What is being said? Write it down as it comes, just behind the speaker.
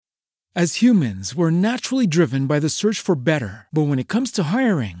As humans, we're naturally driven by the search for better. But when it comes to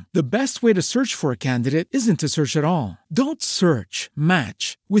hiring, the best way to search for a candidate isn't to search at all. Don't search,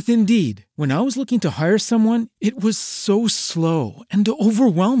 match with Indeed. When I was looking to hire someone, it was so slow and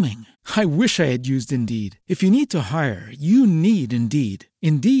overwhelming. I wish I had used Indeed. If you need to hire, you need Indeed.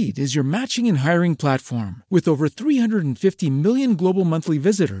 Indeed is your matching and hiring platform with over 350 million global monthly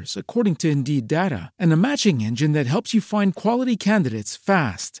visitors, according to Indeed data, and a matching engine that helps you find quality candidates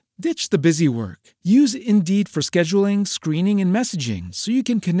fast. Ditch the busy work. Use Indeed for scheduling, screening, and messaging so you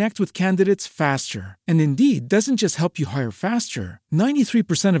can connect with candidates faster. And Indeed doesn't just help you hire faster.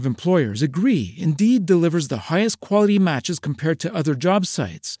 93% of employers agree Indeed delivers the highest quality matches compared to other job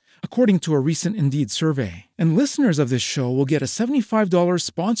sites, according to a recent Indeed survey. And listeners of this show will get a $75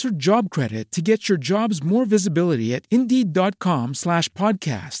 sponsored job credit to get your jobs more visibility at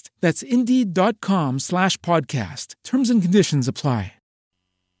Indeed.com/podcast. That's Indeed.com/podcast. Terms and conditions apply.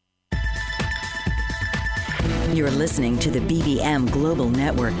 You're listening to the BBM Global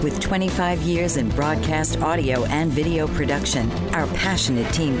Network with 25 years in broadcast audio and video production. Our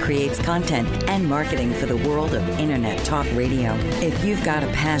passionate team creates content and marketing for the world of Internet Talk Radio. If you've got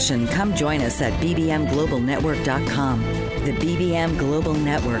a passion, come join us at bbmglobalnetwork.com. The BBM Global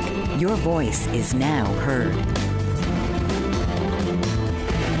Network. Your voice is now heard.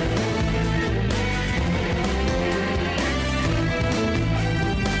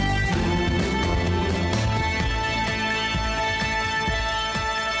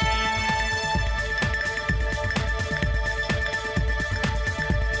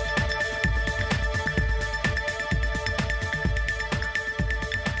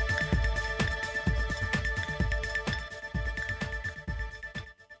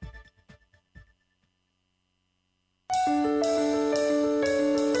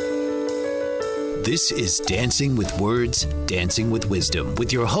 This is Dancing with Words, Dancing with Wisdom,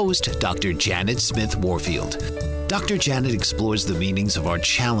 with your host, Dr. Janet Smith Warfield. Dr. Janet explores the meanings of our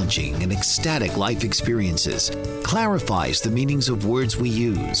challenging and ecstatic life experiences, clarifies the meanings of words we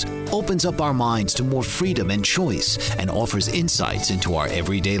use, opens up our minds to more freedom and choice, and offers insights into our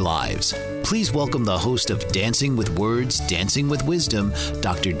everyday lives. Please welcome the host of Dancing with Words, Dancing with Wisdom,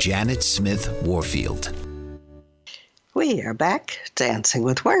 Dr. Janet Smith Warfield. We are back, Dancing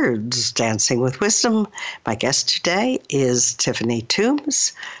with Words, Dancing with Wisdom. My guest today is Tiffany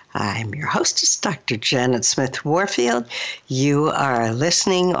Toombs. I'm your hostess, Dr. Janet Smith Warfield. You are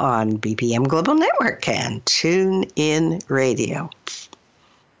listening on BBM Global Network and TuneIn Radio.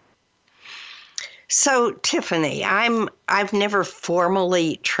 So, Tiffany, I've never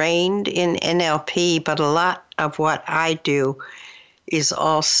formally trained in NLP, but a lot of what I do is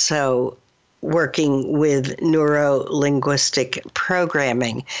also working with neuro-linguistic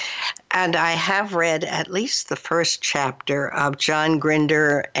programming. And I have read at least the first chapter of John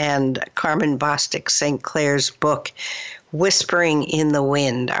Grinder and Carmen Bostic St. Clair's book, Whispering in the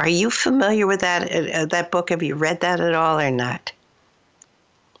Wind. Are you familiar with that book? Have you read that at all or not?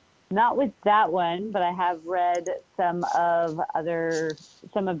 Not with that one, but I have read some of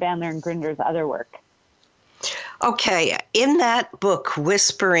Bandler and Grinder's other work. Okay, in that book,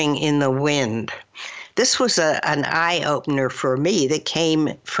 Whispering in the Wind, this was an eye-opener for me that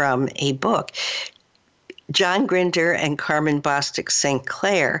came from a book. John Grinder and Carmen Bostic St.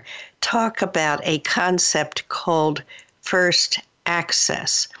 Clair talk about a concept called first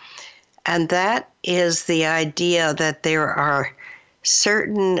access. And that is the idea that there are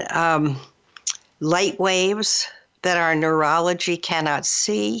certain light waves that our neurology cannot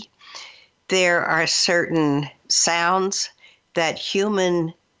see. There are certain sounds that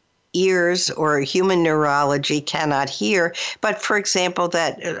human ears or human neurology cannot hear, but for example,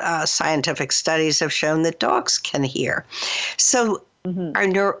 that scientific studies have shown that dogs can hear. So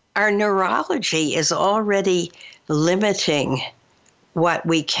our neurology is already limiting what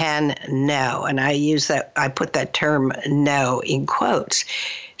we can know, and I put that term "know" in quotes.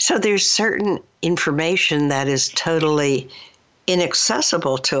 So there's certain information that is totally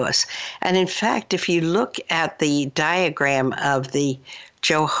inaccessible to us. And in fact, if you look at the diagram of the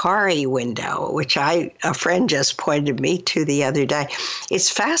Johari window, which a friend just pointed me to the other day, it's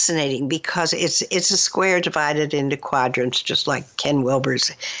fascinating because it's a square divided into quadrants, just like Ken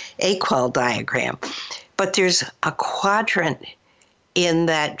Wilber's AQUAL diagram. But there's a quadrant in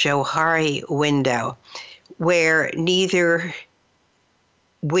that Johari window where neither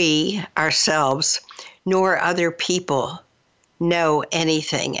we ourselves nor other people know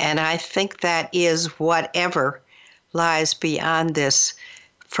anything. And I think that is whatever lies beyond this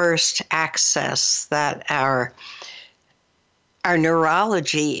first access that our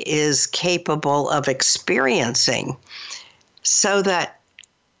neurology is capable of experiencing, so that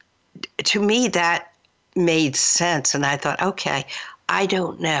to me, that made sense. And I thought, okay, I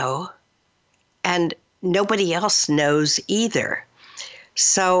don't know. And nobody else knows either.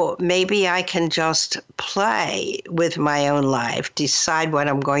 So maybe I can just play with my own life, decide what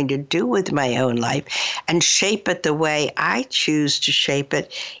I'm going to do with my own life, and shape it the way I choose to shape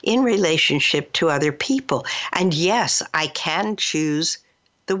it in relationship to other people. And yes, I can choose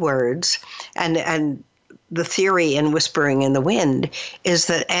the words. And the theory in Whispering in the Wind is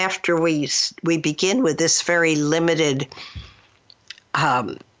that after we begin with this very limited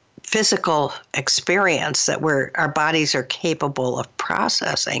physical experience that our bodies are capable of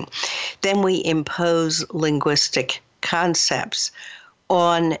processing, then we impose linguistic concepts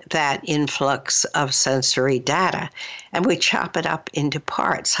on that influx of sensory data, and we chop it up into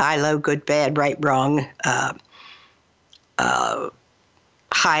parts: high, low, good, bad, right, wrong,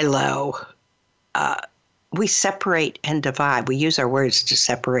 high, low. We separate and divide. We use our words to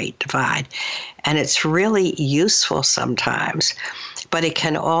separate, divide. And it's really useful sometimes, but it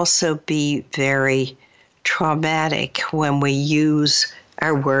can also be very traumatic when we use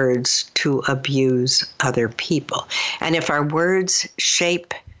our words to abuse other people. And if our words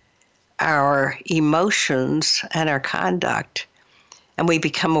shape our emotions and our conduct, and we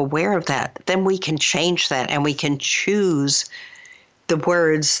become aware of that, then we can change that, and we can choose the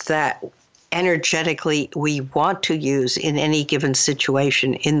words that energetically we want to use in any given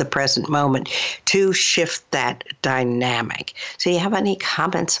situation in the present moment to shift that dynamic. So you have any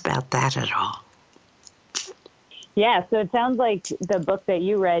comments about that at all? Yeah, so it sounds like the book that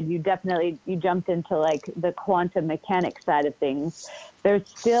you read, you jumped into like the quantum mechanics side of things. There's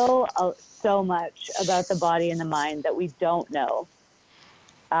still so much about the body and the mind that we don't know.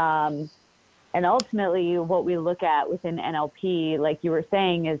 And ultimately, what we look at within NLP, like you were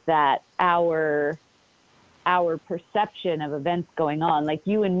saying, is that our perception of events going on, like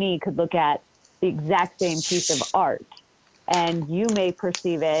you and me could look at the exact same piece of art, and you may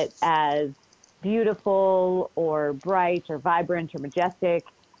perceive it as beautiful or bright or vibrant or majestic,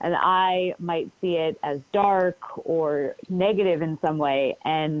 and I might see it as dark or negative in some way,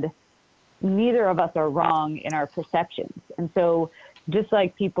 and neither of us are wrong in our perceptions. And so just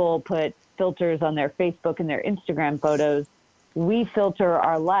like people put filters on their Facebook and their Instagram photos, we filter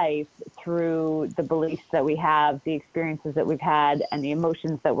our life through the beliefs that we have, the experiences that we've had, and the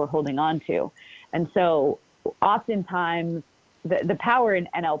emotions that we're holding on to. And so oftentimes the power in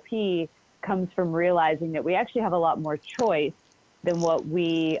NLP comes from realizing that we actually have a lot more choice than what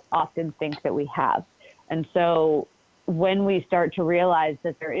we often think that we have. And so when we start to realize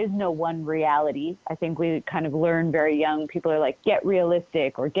that there is no one reality, I think we kind of learn very young, people are like, get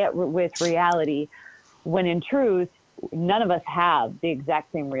realistic or get with reality, when in truth, none of us have the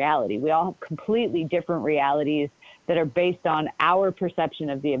exact same reality. We all have completely different realities that are based on our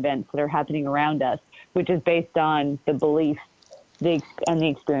perception of the events that are happening around us, which is based on the beliefs and the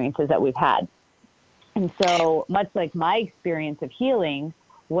experiences that we've had. And so much like my experience of healing,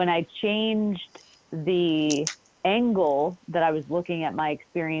 when I changed the angle that I was looking at my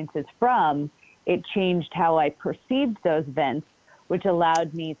experiences from, it changed how I perceived those events, which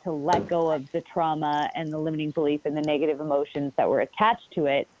allowed me to let go of the trauma and the limiting belief and the negative emotions that were attached to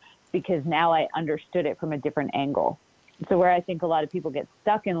it, because now I understood it from a different angle. So where I think a lot of people get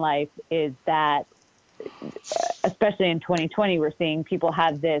stuck in life is that, especially in 2020, we're seeing people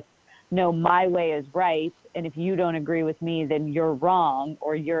have this, no, my way is right, and if you don't agree with me, then you're wrong,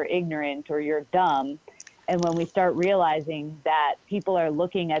 or you're ignorant, or you're dumb. And when we start realizing that people are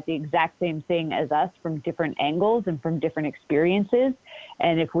looking at the exact same thing as us from different angles and from different experiences,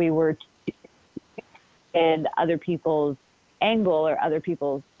 and if we were in other people's angle or other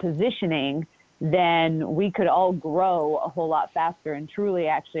people's positioning, then we could all grow a whole lot faster and truly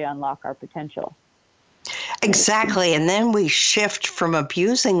actually unlock our potential. Exactly. And then we shift from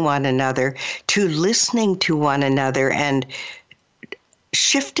abusing one another to listening to one another and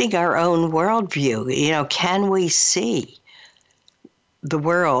shifting our own worldview. You know, can we see the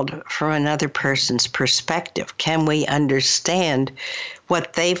world from another person's perspective? Can we understand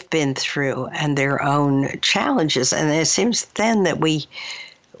what they've been through and their own challenges? And it seems then that we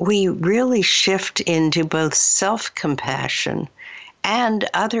really shift into both self-compassion and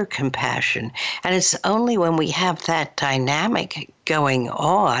other compassion. And it's only when we have that dynamic going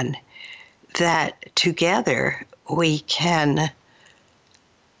on that together we can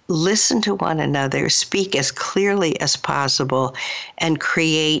listen to one another, speak as clearly as possible, and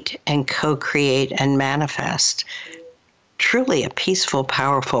create and co-create and manifest truly a peaceful,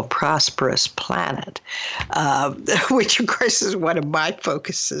 powerful, prosperous planet, which of course is one of my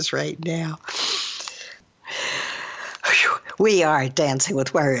focuses right now. We are Dancing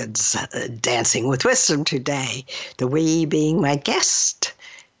with Words, Dancing with Wisdom today. The we being my guest,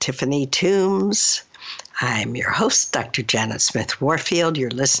 Tiffany Toombs. I'm your host, Dr. Janet Smith Warfield.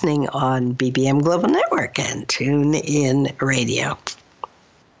 You're listening on BBM Global Network and TuneIn Radio.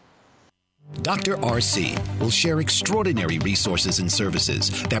 Dr. RC will share extraordinary resources and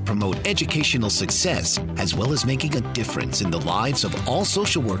services that promote educational success, as well as making a difference in the lives of all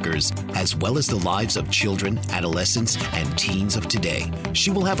social workers, as well as the lives of children, adolescents, and teens of today. She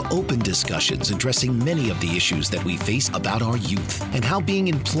will have open discussions addressing many of the issues that we face about our youth and how being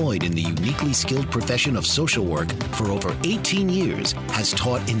employed in the uniquely skilled profession of social work for over 18 years has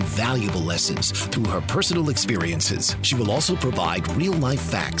taught invaluable lessons through her personal experiences. She will also provide real-life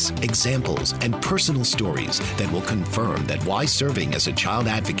facts, examples, and personal stories that will confirm that why serving as a child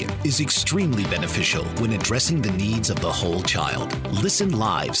advocate is extremely beneficial when addressing the needs of the whole child. Listen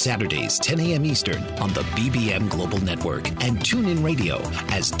live Saturdays, 10 a.m. Eastern on the BBM Global Network and TuneIn Radio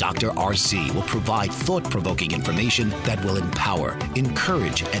as Dr. RC will provide thought-provoking information that will empower,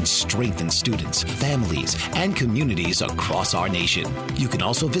 encourage, and strengthen students, families, and communities across our nation. You can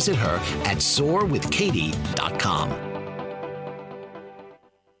also visit her at soarwithkatie.com.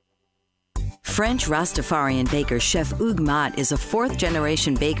 French Rastafarian baker Chef Hugues Mott is a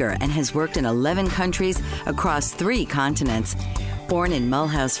fourth-generation baker and has worked in 11 countries across 3 continents. Born in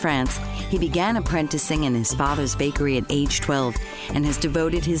Mulhouse, France, he began apprenticing in his father's bakery at age 12 and has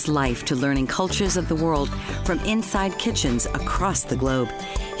devoted his life to learning cultures of the world from inside kitchens across the globe.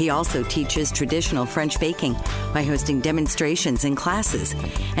 He also teaches traditional French baking by hosting demonstrations and classes,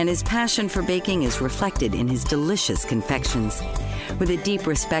 and his passion for baking is reflected in his delicious confections. With a deep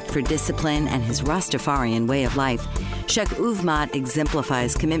respect for discipline and his Rastafarian way of life, Chef Hugues Mott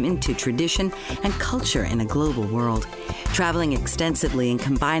exemplifies commitment to tradition and culture in a global world. Traveling extensively and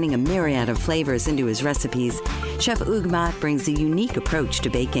combining a myriad of flavors into his recipes, Chef Hugues Mott brings a unique approach to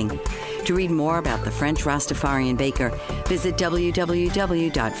baking. To read more about the French Rastafarian baker, visit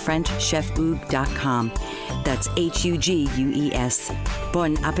www.frenchchefhugues.com. That's Hugues.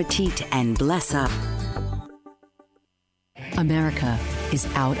 Bon appetit and bless up. America is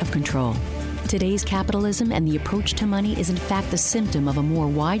out of control. Today's capitalism and the approach to money is in fact the symptom of a more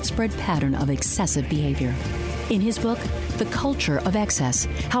widespread pattern of excessive behavior. In his book, The Culture of Excess,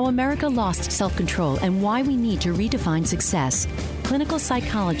 How America Lost Self-Control and Why We Need to Redefine Success, clinical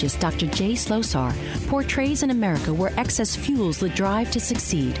psychologist Dr. Jay Slosar portrays an America where excess fuels the drive to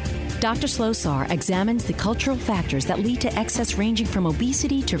succeed. Dr. Slosar examines the cultural factors that lead to excess, ranging from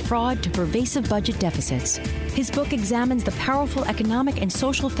obesity to fraud to pervasive budget deficits. His book examines the powerful economic and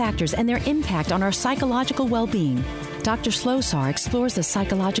social factors and their impact on our psychological well-being. Dr. Slosar explores the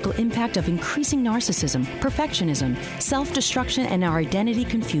psychological impact of increasing narcissism, perfectionism, self-destruction, and our identity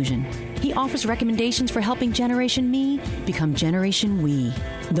confusion. He offers recommendations for helping Generation Me become Generation We.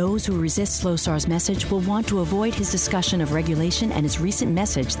 Those who resist Slosar's message will want to avoid his discussion of regulation and his recent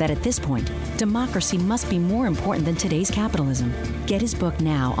message that at this point, democracy must be more important than today's capitalism. Get his book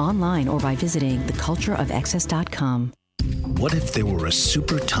now online or by visiting thecultureofexcess.com. What if there were a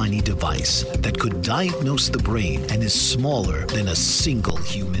super tiny device that could diagnose the brain and is smaller than a single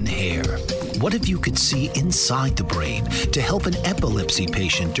human hair? What if you could see inside the brain to help an epilepsy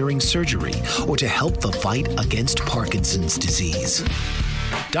patient during surgery or to help the fight against Parkinson's disease?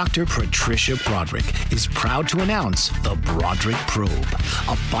 Dr. Patricia Broderick is proud to announce the Broderick Probe,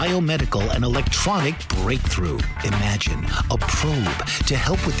 a biomedical and electronic breakthrough. Imagine a probe to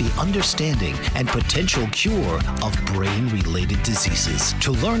help with the understanding and potential cure of brain-related diseases.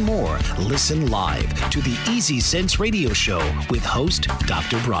 To learn more, listen live to the Easy Sense radio show with host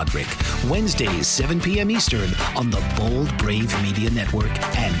Dr. Broderick, Wednesdays, 7 p.m. Eastern on the Bold Brave Media Network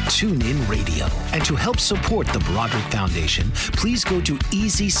and TuneIn Radio. And to help support the Broderick Foundation, please go to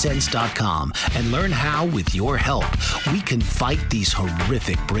EasySense.com and learn how, with your help, we can fight these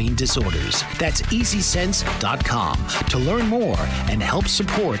horrific brain disorders. That's EasySense.com to learn more and help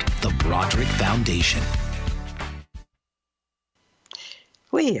support the Broderick Foundation.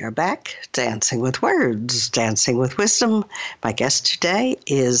 We are back, Dancing with Words, Dancing with Wisdom. My guest today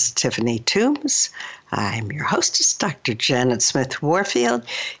is Tiffany Toombs. I'm your hostess, Dr. Janet Smith Warfield.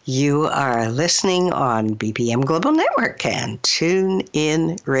 You are listening on BBM Global Network and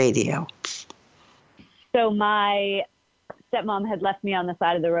TuneIn Radio. So my stepmom had left me on the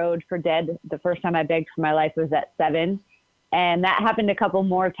side of the road for dead. The first time I begged for my life was at 7. And that happened a couple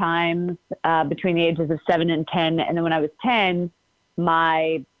more times between the ages of 7 and 10. And then when I was 10,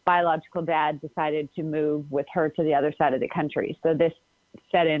 my biological dad decided to move with her to the other side of the country. So this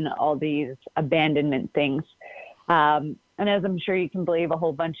set in all these abandonment things. and as I'm sure you can believe, a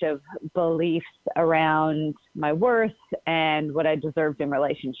whole bunch of beliefs around my worth and what I deserved in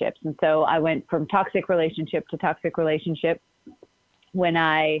relationships. And so I went from toxic relationship to toxic relationship. When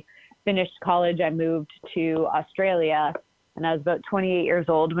I finished college, I moved to Australia, and I was about 28 years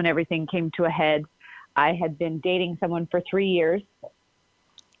old when everything came to a head. I had been dating someone for 3 years.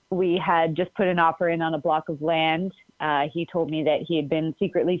 We had just put an offer in on a block of land. He told me that he had been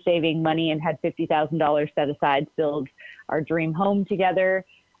secretly saving money and had $50,000 set aside to build our dream home together.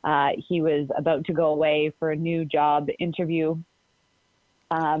 He was about to go away for a new job interview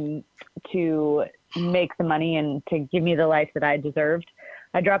to make the money and to give me the life that I deserved.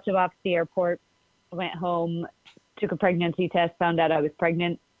 I dropped him off at the airport, went home, took a pregnancy test, found out I was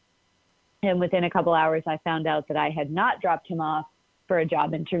pregnant. And within a couple hours, I found out that I had not dropped him off for a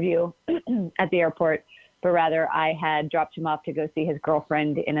job interview at the airport, but rather I had dropped him off to go see his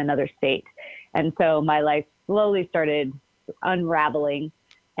girlfriend in another state. And so my life slowly started unraveling.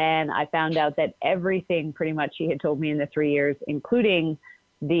 And I found out that everything pretty much he had told me in the 3 years, including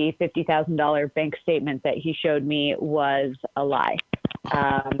the $50,000 bank statement that he showed me, was a lie.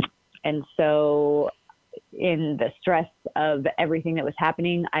 And so in the stress of everything that was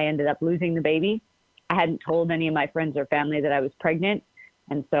happening, I ended up losing the baby. I hadn't told any of my friends or family that I was pregnant.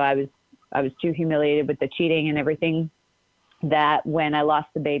 And so I was too humiliated with the cheating and everything that when I lost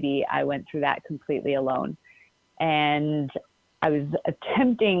the baby, I went through that completely alone. And I was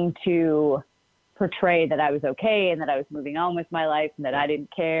attempting to portray that I was okay and that I was moving on with my life and that I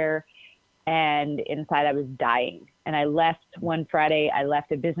didn't care. And inside I was dying. And I left one Friday, I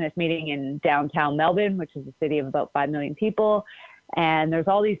left a business meeting in downtown Melbourne, which is a city of about 5 million people. And there's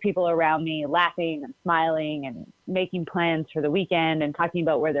all these people around me laughing and smiling and making plans for the weekend and talking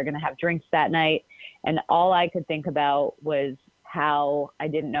about where they're going to have drinks that night. And all I could think about was how I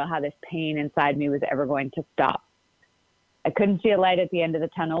didn't know how this pain inside me was ever going to stop. I couldn't see a light at the end of the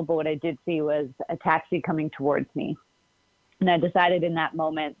tunnel, but what I did see was a taxi coming towards me. And I decided in that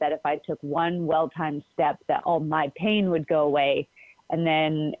moment that if I took one well-timed step, that all my pain would go away and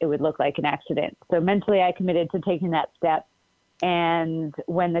then it would look like an accident. So mentally, I committed to taking that step. And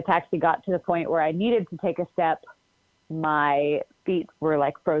when the taxi got to the point where I needed to take a step, my feet were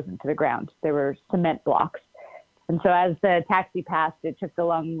like frozen to the ground. They were cement blocks. And so as the taxi passed, it took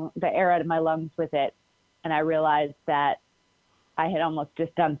the air out of my lungs with it. And I realized that I had almost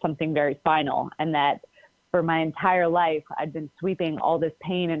just done something very final, and that for my entire life, I'd been sweeping all this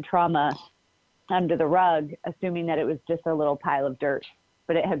pain and trauma under the rug, assuming that it was just a little pile of dirt.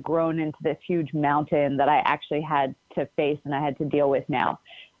 But it had grown into this huge mountain that I actually had to face and I had to deal with now.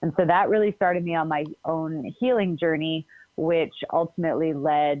 And so that really started me on my own healing journey, which ultimately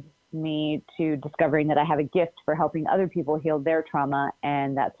led me to discovering that I have a gift for helping other people heal their trauma.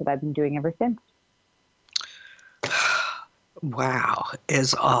 And that's what I've been doing ever since. Wow,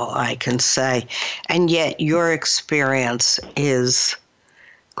 is all I can say. And yet your experience is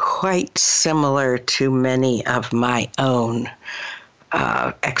quite similar to many of my own,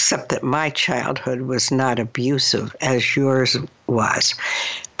 except that my childhood was not abusive as yours was.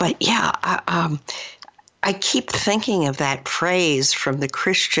 But yeah, I keep thinking of that phrase from the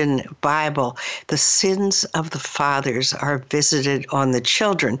Christian Bible, the sins of the fathers are visited on the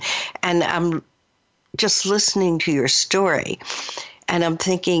children. And I'm just listening to your story, and I'm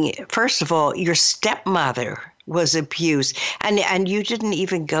thinking, first of all, your stepmother was abused, and you didn't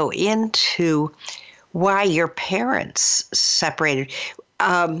even go into why your parents separated.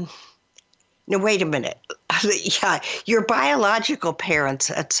 No, wait a minute. Yeah, your biological parents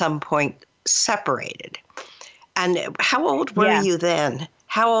at some point separated. And how old were you then?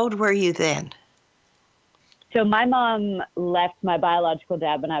 How old were you then? So my mom left my biological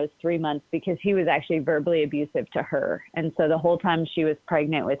dad when I was 3 months because he was actually verbally abusive to her. And so the whole time she was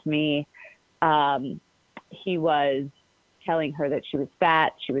pregnant with me, he was telling her that she was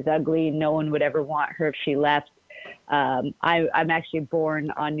fat, she was ugly, no one would ever want her if she left. I'm actually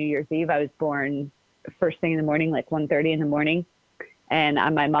born on New Year's Eve. I was born first thing in the morning, like 1:30 in the morning. And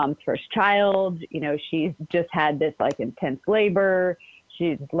I'm my mom's first child. You know, she's just had this like intense labor.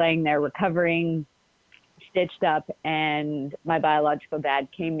 She's laying there recovering, stitched up, and my biological dad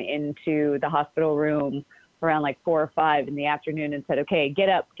came into the hospital room around like 4 or 5 in the afternoon and said, "Okay, get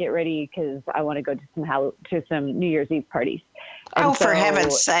up, get ready, because I want to go to some New Year's Eve parties." And for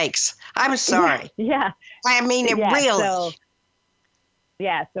heaven's sakes! I'm sorry. Yeah. I mean, really.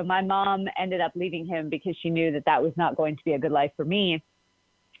 So my mom ended up leaving him because she knew that was not going to be a good life for me.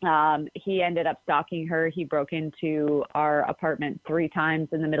 He ended up stalking her. He broke into our apartment 3 times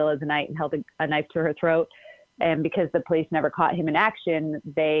in the middle of the night and held a knife to her throat. And because the police never caught him in action,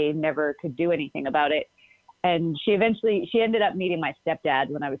 they never could do anything about it. and she ended up meeting my stepdad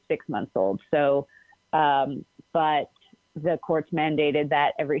when I was 6 months old. So, but the courts mandated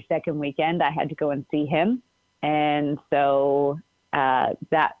that every second weekend I had to go and see him. And so,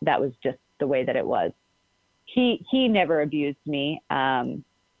 that was just the way that it was. He never abused me.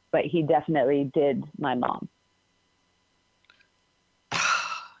 But he definitely did my mom.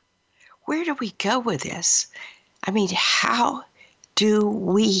 Where do we go with this? I mean, how do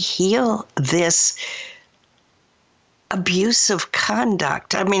we heal this abusive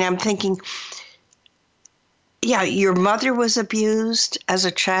conduct? I mean, I'm thinking, yeah, your mother was abused as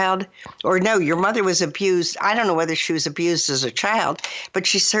a child, or no, your mother was abused. I don't know whether she was abused as a child, but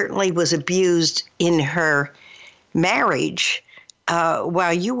she certainly was abused in her marriage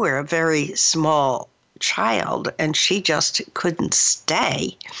while you were a very small child, and she just couldn't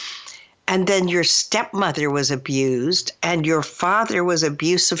stay. And then your stepmother was abused, and your father was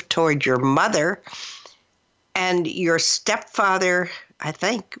abusive toward your mother, and your stepfather, I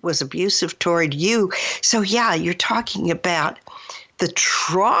think, was abusive toward you. So yeah, you're talking about the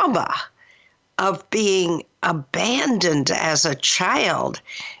trauma of being abandoned as a child.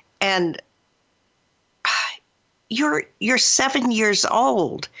 And you're 7 years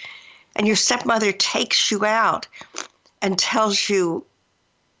old, and your stepmother takes you out and tells you,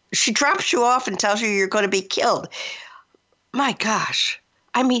 she drops you off and tells you you're going to be killed. My gosh.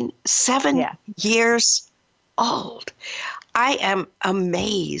 I mean, 7 years old. I am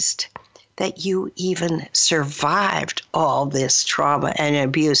amazed that you even survived all this trauma and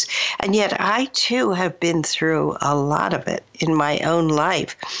abuse. And yet I too have been through a lot of it in my own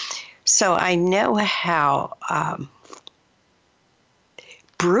life. So I know how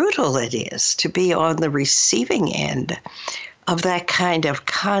brutal it is to be on the receiving end of that kind of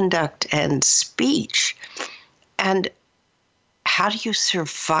conduct and speech. And how do you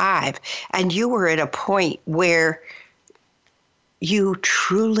survive? And you were at a point where you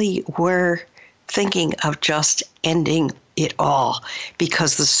truly were thinking of just ending it all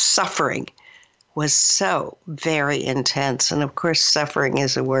because the suffering was so very intense. And of course, suffering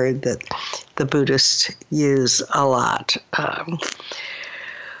is a word that the Buddhists use a lot.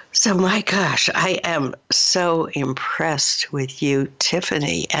 So my gosh, I am so impressed with you,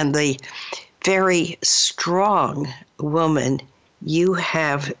 Tiffany, and the very strong woman you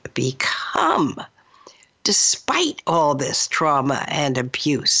have become despite all this trauma and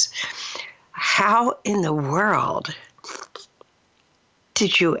abuse. How in the world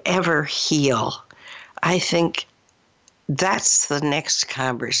did you ever heal? I think that's the next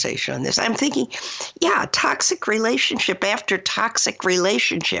conversation on this. I'm thinking, yeah, toxic relationship after toxic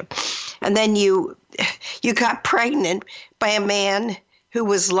relationship. And then you got pregnant by a man who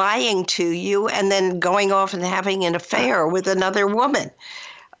was lying to you and then going off and having an affair with another woman.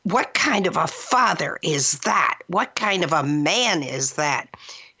 What kind of a father is that? What kind of a man is that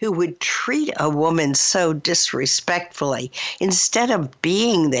who would treat a woman so disrespectfully instead of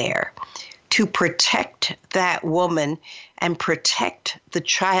being there to protect that woman and protect the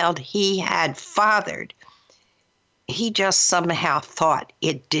child he had fathered? He just somehow thought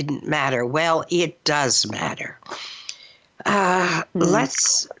it didn't matter. Well, it does matter.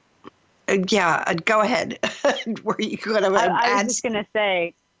 Let's, go ahead. Were you going to add? I was just going to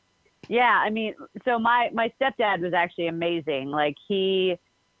say, yeah, I mean, so my stepdad was actually amazing. Like he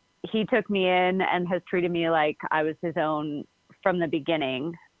took me in and has treated me like I was his own from the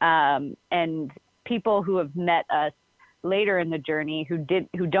beginning. And people who have met us later in the journey who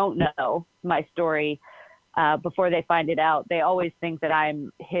don't know my story before they find it out, they always think that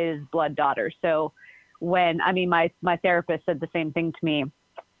I'm his blood daughter. So my therapist said the same thing to me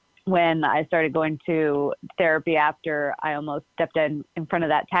when I started going to therapy after I almost stepped in front of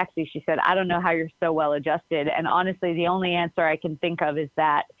that taxi. She said, I don't know how you're so well adjusted. And honestly, the only answer I can think of is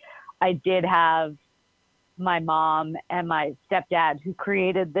that I did have my mom and my stepdad who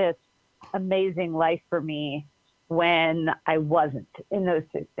created this amazing life for me when I wasn't in those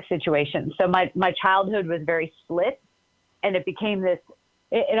situations. So my childhood was very split, and it became this,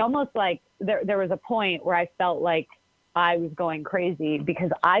 it almost like there was a point where I felt like I was going crazy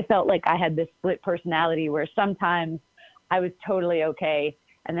because I felt like I had this split personality where sometimes I was totally okay.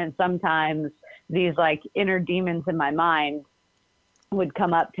 And then sometimes these like inner demons in my mind would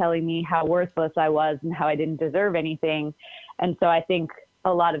come up telling me how worthless I was and how I didn't deserve anything. And so I think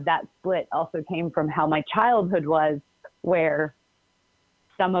a lot of that split also came from how my childhood was, where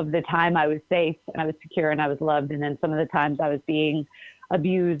some of the time I was safe and I was secure and I was loved. And then some of the times I was being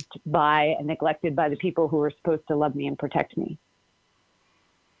abused by and neglected by the people who were supposed to love me and protect me.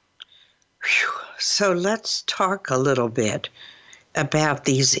 So let's talk a little bit about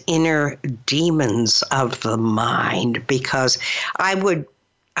these inner demons of the mind, because I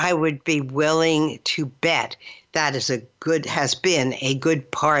would be willing to bet that has been a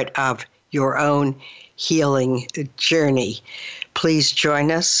good part of your own healing journey. Please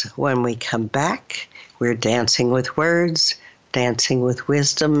join us when we come back. We're dancing with words, dancing with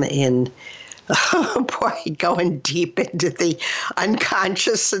wisdom in going deep into the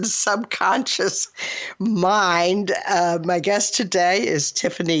unconscious and subconscious mind. My guest today is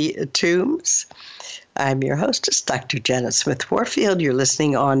Tiffany Toombs. I'm your hostess, Dr. Janet Smith Warfield. You're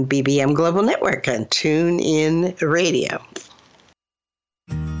listening on BBM Global Network and TuneIn Radio.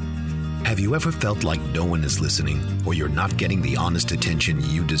 Have you ever felt like no one is listening, or you're not getting the honest attention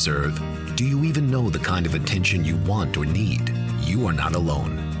you deserve? Do you even know the kind of attention you want or need? You are not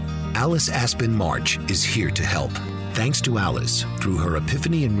alone. Alice Aspen March is here to help. Thanks to Alice, through her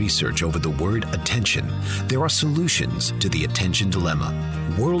epiphany and research over the word attention, there are solutions to the attention dilemma.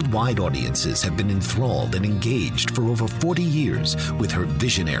 Worldwide audiences have been enthralled and engaged for over 40 years with her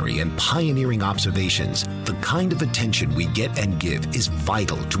visionary and pioneering observations. The kind of attention we get and give is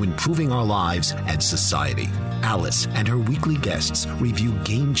vital to improving our lives and society. Alice and her weekly guests review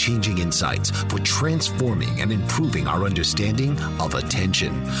game-changing insights for transforming and improving our understanding of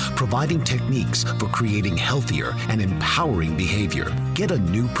attention, providing techniques for creating healthier and empowering behavior. Get a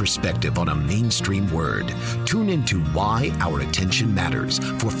new perspective on a mainstream word. Tune into Why Our Attention Matters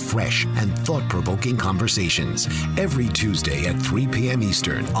for fresh and thought-provoking conversations every Tuesday at 3 p.m.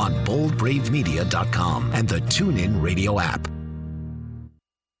 Eastern on BoldBraveMedia.com and the TuneIn Radio app.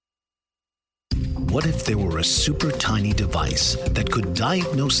 What if there were a super tiny device that could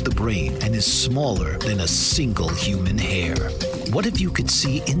diagnose the brain and is smaller than a single human hair? What if you could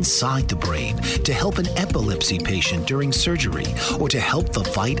see inside the brain to help an epilepsy patient during surgery or to help the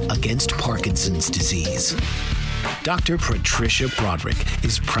fight against Parkinson's disease? Dr. Patricia Broderick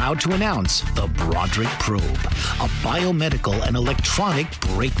is proud to announce the Broderick Probe, a biomedical and electronic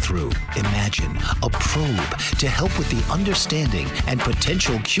breakthrough. Imagine a probe to help with the understanding and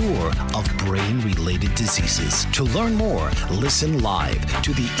potential cure of brain-related diseases. To learn more, listen live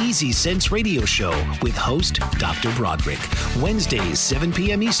to the Easy Sense radio show with host Dr. Broderick, Wednesdays 7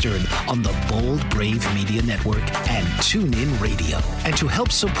 p.m. Eastern on the Bold Brave Media Network and TuneIn Radio. And to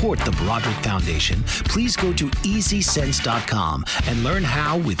help support the Broderick Foundation, please go to EasySense.com and learn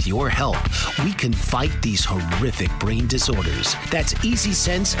how, with your help, we can fight these horrific brain disorders. That's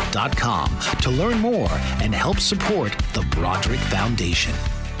EasySense.com to learn more and help support the Broderick Foundation.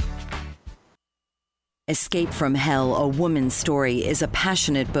 Escape from Hell, A Woman's Story is a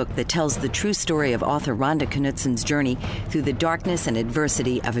passionate book that tells the true story of author Rhonda Knutsen's journey through the darkness and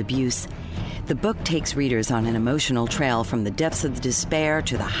adversity of abuse. The book takes readers on an emotional trail from the depths of despair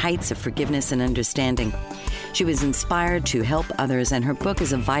to the heights of forgiveness and understanding. She was inspired to help others, and her book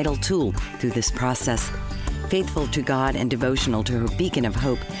is a vital tool through this process. Faithful to God and devotional to her beacon of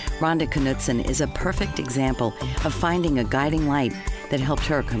hope, Rhonda Knutsen is a perfect example of finding a guiding light that helped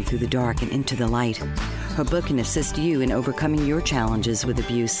her come through the dark and into the light. Her book can assist you in overcoming your challenges with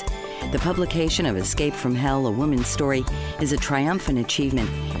abuse. The publication of Escape from Hell, A Woman's Story is a triumphant achievement,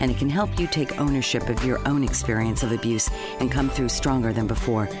 and it can help you take ownership of your own experience of abuse and come through stronger than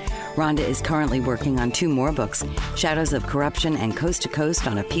before. Rhonda is currently working on 2 more books, Shadows of Corruption and Coast to Coast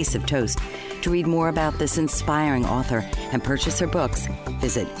on a Piece of Toast. To read more about this inspiring author and purchase her books,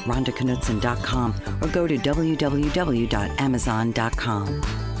 visit RhondaKnutsen.com or go to www.amazon.com.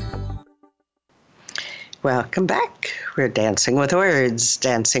 Welcome back. We're dancing with words,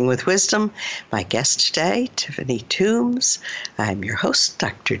 dancing with wisdom. My guest today, Tiffany Toombs. I'm your host,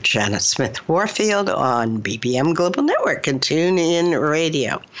 Dr. Janet Smith Warfield on BBM Global Network and TuneIn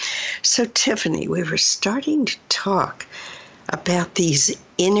Radio. So, Tiffany, we were starting to talk about these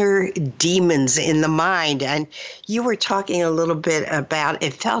inner demons in the mind, and you were talking a little bit about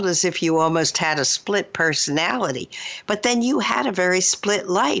it felt as if you almost had a split personality, but then you had a very split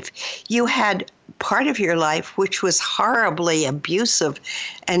life. You had part of your life which was horribly abusive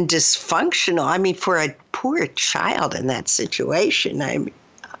and dysfunctional. I mean, for a poor child in that situation,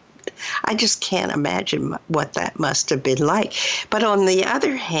 I just can't imagine what that must have been like. But on the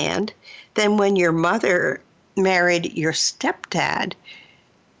other hand, then when your mother married your stepdad,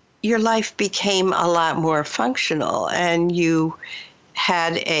 your life became a lot more functional, and you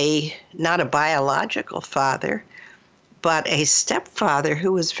had not a biological father, but a stepfather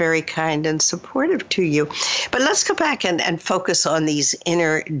who was very kind and supportive to you. But let's go back and focus on these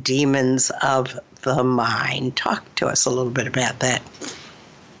inner demons of the mind. Talk to us a little bit about that.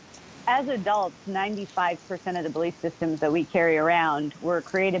 As adults, 95% of the belief systems that we carry around were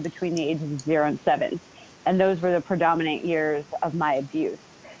created between the ages of 0 and 7. And those were the predominant years of my abuse.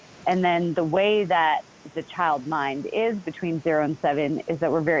 And then the way that the child mind is between 0 and 7 is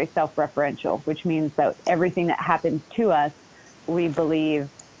that we're very self-referential, which means that everything that happens to us, we believe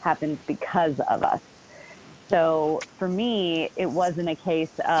happens because of us. So for me, it wasn't a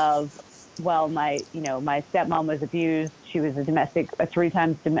case of, well, my stepmom was abused. She was a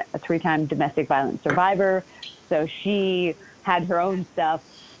three-time domestic violence survivor. So she had her own stuff.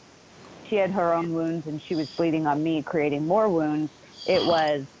 She had her own wounds, and she was bleeding on me, creating more wounds. It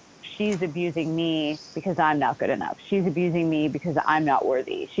was, she's abusing me because I'm not good enough. She's abusing me because I'm not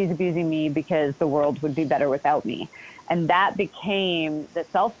worthy. She's abusing me because the world would be better without me. And that became the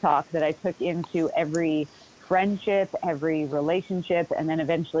self-talk that I took into every friendship, every relationship, and then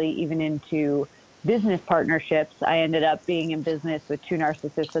eventually even into business partnerships. I ended up being in business with 2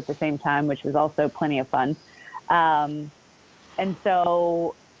 narcissists at the same time, which was also plenty of fun.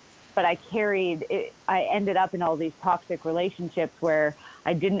 But I ended up in all these toxic relationships where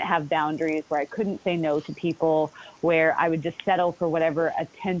I didn't have boundaries, where I couldn't say no to people, where I would just settle for whatever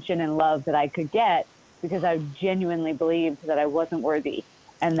attention and love that I could get because I genuinely believed that I wasn't worthy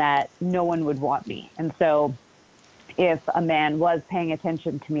and that no one would want me. And so if a man was paying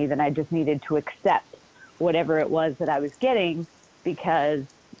attention to me, then I just needed to accept whatever it was that I was getting, because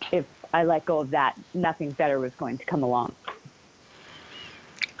if I let go of that, nothing better was going to come along.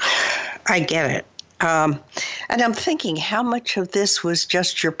 I get it. And I'm thinking how much of this was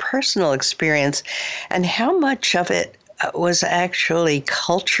just your personal experience and how much of it was actually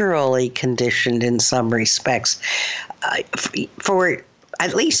culturally conditioned in some respects. For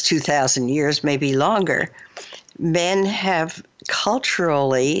at least 2,000 years, maybe longer, men have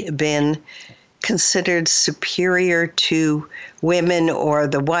culturally been considered superior to women, or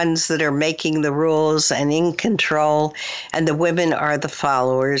the ones that are making the rules and in control, and the women are the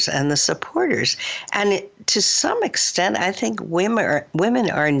followers and the supporters. And to some extent, I think women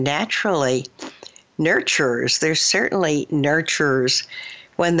are naturally nurturers. They're certainly nurturers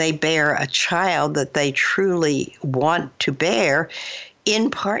when they bear a child that they truly want to bear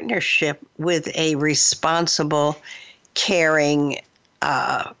in partnership with a responsible, caring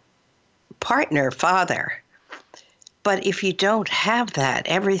partner, father. But if you don't have that,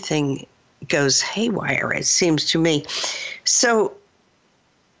 everything goes haywire, it seems to me. So,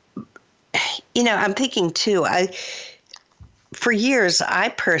 I'm thinking too, for years, I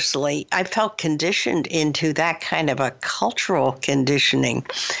felt conditioned into that kind of a cultural conditioning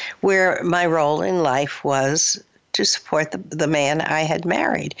where my role in life was to support the man I had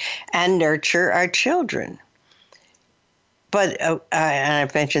married and nurture our children. But, and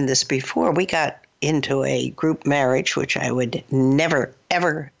I've mentioned this before, we got into a group marriage, which I would never,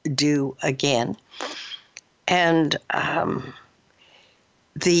 ever do again. And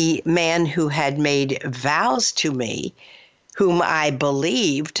the man who had made vows to me, whom I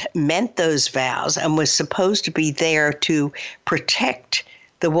believed meant those vows and was supposed to be there to protect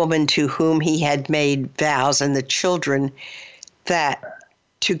the woman to whom he had made vows and the children that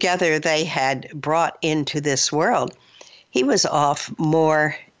together they had brought into this world, he was off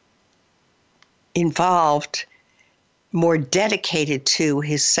more involved, more dedicated to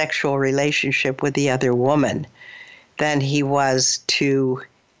his sexual relationship with the other woman than he was to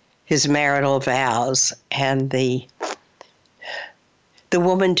his marital vows and the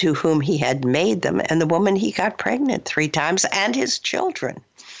woman to whom he had made them and the woman he got pregnant 3 times and his children.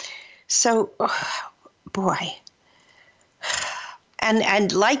 So, boy.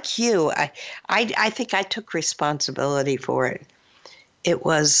 And like you, I think I took responsibility for it. It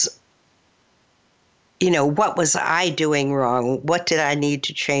was, what was I doing wrong? What did I need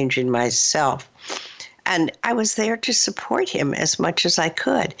to change in myself? And I was there to support him as much as I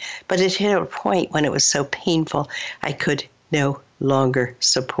could. But it hit a point when it was so painful, I could no longer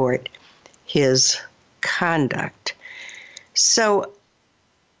support his conduct. So,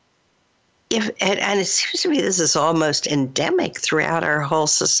 and it seems to me this is almost endemic throughout our whole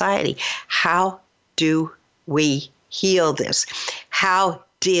society. How do we heal this? How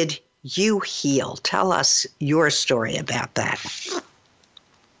did you heal? Tell us your story about that.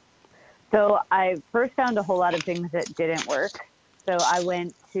 So I first found a whole lot of things that didn't work. So I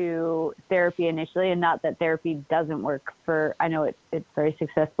went to therapy initially, and not that therapy doesn't work I know it's very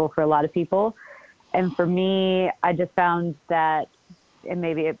successful for a lot of people. And for me, I just found that, and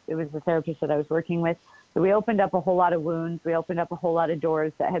maybe it was the therapist that I was working with, that we opened up a whole lot of wounds. We opened up a whole lot of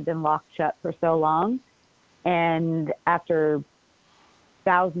doors that had been locked shut for so long. And after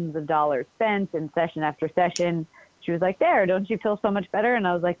thousands of dollars spent in session after session, she was like, "There, don't you feel so much better?" And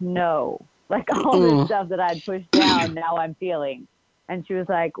I was like, "No, all this stuff that I'd pushed down, now I'm feeling." And she was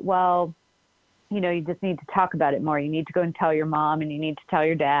like, "Well, you just need to talk about it more. You need to go and tell your mom, and you need to tell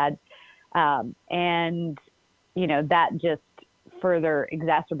your dad. And, that just further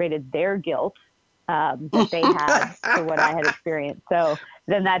exacerbated their guilt that they had for what I had experienced. So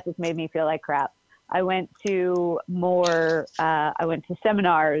then that just made me feel like crap. I went to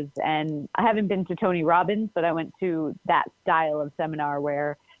seminars, and I haven't been to Tony Robbins, but I went to that style of seminar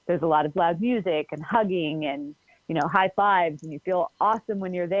where there's a lot of loud music and hugging and, high fives, and you feel awesome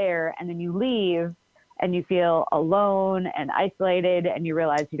when you're there. And then you leave and you feel alone and isolated, and you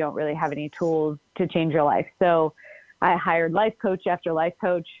realize you don't really have any tools to change your life. So I hired life coach after life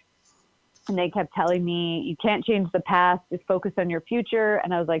coach, and they kept telling me, you can't change the past, just focus on your future.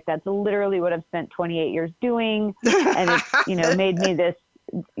 And I was like, that's literally what I've spent 28 years doing. And it's, made me this,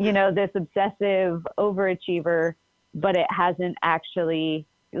 this obsessive overachiever, but it hasn't actually,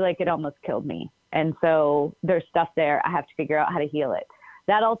 it almost killed me. And so there's stuff there. I have to figure out how to heal it.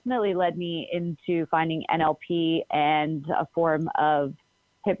 That ultimately led me into finding NLP and a form of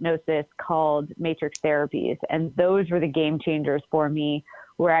hypnosis called matrix therapies. And those were the game changers for me,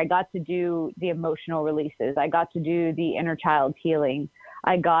 where I got to do the emotional releases. I got to do the inner child healing.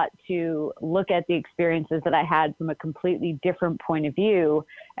 I got to look at the experiences that I had from a completely different point of view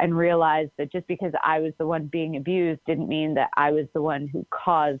and realize that just because I was the one being abused didn't mean that I was the one who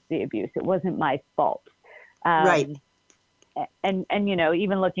caused the abuse. It wasn't my fault. Right. And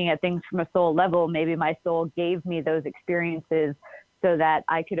even looking at things from a soul level, maybe my soul gave me those experiences so that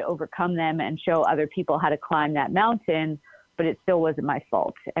I could overcome them and show other people how to climb that mountain, but it still wasn't my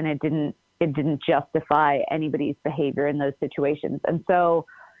fault. And it didn't justify anybody's behavior in those situations. And so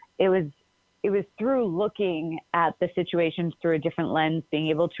it was through looking at the situations through a different lens, being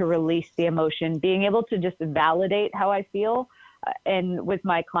able to release the emotion, being able to just validate how I feel. And with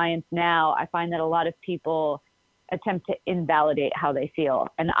my clients now, I find that a lot of people attempt to invalidate how they feel.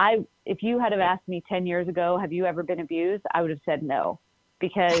 And if you had have asked me 10 years ago, have you ever been abused? I would have said no,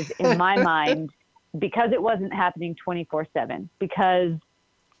 because in my mind, because it wasn't happening 24/7, because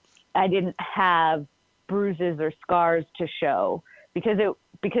I didn't have bruises or scars to show, because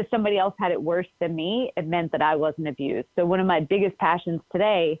somebody else had it worse than me, it meant that I wasn't abused. So one of my biggest passions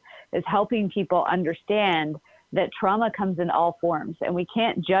today is helping people understand that trauma comes in all forms, and we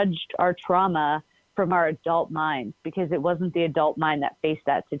can't judge our trauma from our adult minds, because it wasn't the adult mind that faced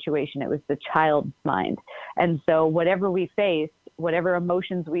that situation. It was the child's mind. And so whatever we face, whatever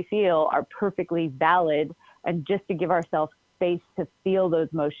emotions we feel are perfectly valid, and just to give ourselves space to feel those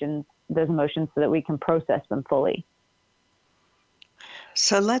emotions so that we can process them fully.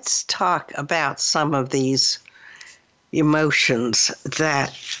 So let's talk about some of these emotions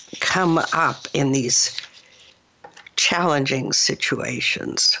that come up in these challenging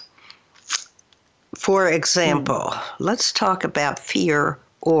situations. For example, let's talk about fear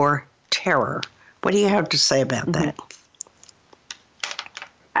or terror. What do you have to say about that?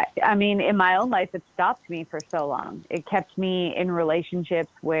 I mean, in my own life, it stopped me for so long. It kept me in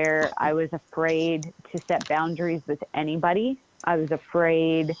relationships where I was afraid to set boundaries with anybody. I was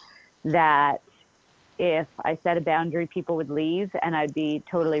afraid that if I set a boundary, people would leave and I'd be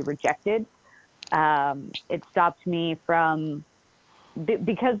totally rejected. It stopped me from,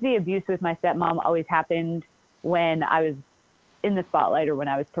 because the abuse with my stepmom always happened when I was in the spotlight or when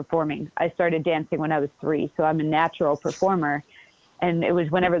I was performing. I started dancing when I was 3, so I'm a natural performer. And it was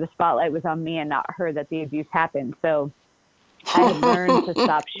whenever the spotlight was on me and not her that the abuse happened. So I had learned to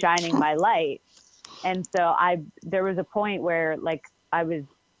stop shining my light. And so there was a point where I was,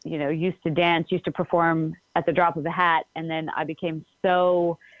 used to dance, used to perform at the drop of a hat. And then I became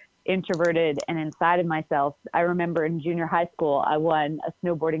so introverted and inside of myself. I remember in junior high school, I won a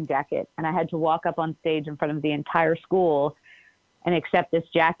snowboarding jacket, and I had to walk up on stage in front of the entire school and accept this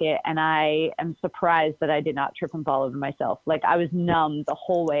jacket. And I am surprised that I did not trip and fall over myself. I was numb the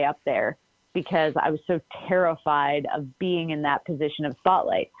whole way up there because I was so terrified of being in that position of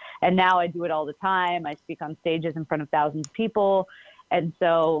spotlight. And now I do it all the time. I speak on stages in front of thousands of people. And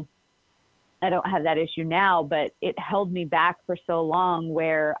so I don't have that issue now, but it held me back for so long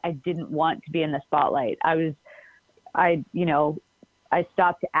where I didn't want to be in the spotlight. I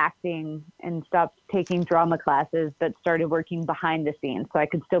stopped acting and stopped taking drama classes, but started working behind the scenes so I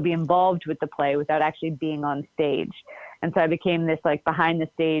could still be involved with the play without actually being on stage. And so I became this behind the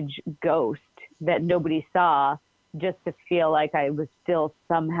stage ghost that nobody saw, just to feel like I was still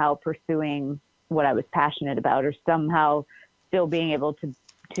somehow pursuing what I was passionate about, or somehow still being able to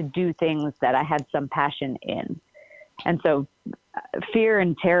do things that I had some passion in. And so fear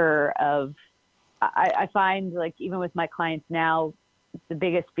and terror I find even with my clients now, the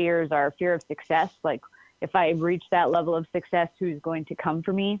biggest fears are fear of success. If I reach that level of success, who's going to come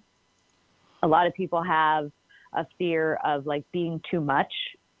for me? a lot of people have a fear of like being too much.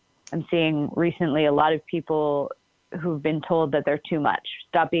 I'm seeing recently a lot of people who've been told that they're too much.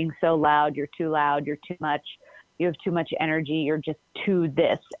 Stop being so loud. You're too loud. You're too much. You have too much energy. You're just too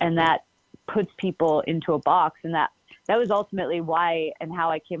this. And that puts people into a box. And that was ultimately why and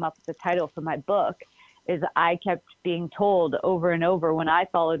how I came up with the title for my book, is I kept being told over and over when I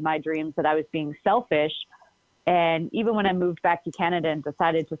followed my dreams that I was being selfish. And even when I moved back to Canada and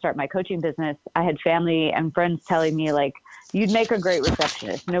decided to start my coaching business, I had family and friends telling me, like, you'd make a great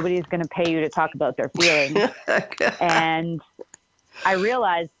receptionist. Nobody's going to pay you to talk about their feelings. And I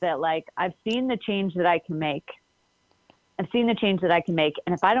realized that, like, I've seen the change that I can make. And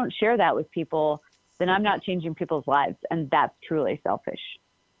if I don't share that with people, then I'm not changing people's lives. And that's truly selfish.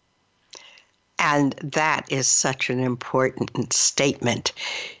 And that is such an important statement.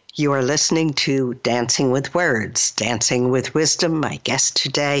 You are listening to Dancing with Words, Dancing with Wisdom. My guest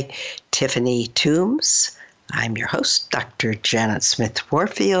today, Tiffany Toombs. I'm your host, Dr. Janet Smith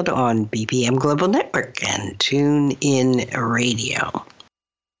Warfield on BBM Global Network and TuneIn Radio.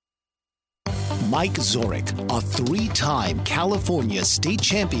 Mike Zorek, a 3-time California state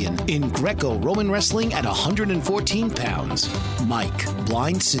champion in Greco-Roman wrestling at 114 pounds. Mike,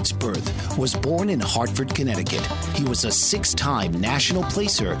 blind since birth, was born in Hartford, Connecticut. He was a 6-time national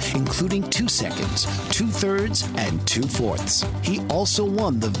placer, including 2 seconds, 2 thirds, and 2 fourths. He also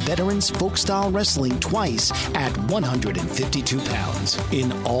won the Veterans Folk-Style Wrestling twice at 152 pounds.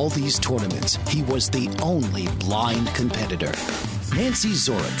 In all these tournaments, he was the only blind competitor. Nancy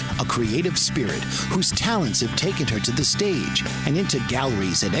Zorek, a creative spirit whose talents have taken her to the stage and into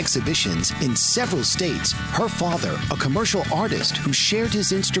galleries and exhibitions in several states. Her father, a commercial artist who shared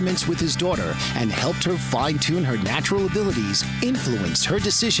his instruments with his daughter and helped her fine-tune her natural abilities, influenced her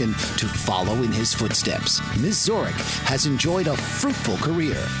decision to follow in his footsteps. Ms. Zorek has enjoyed a fruitful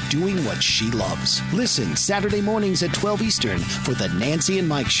career doing what she loves. Listen Saturday mornings at 12 Eastern for the Nancy and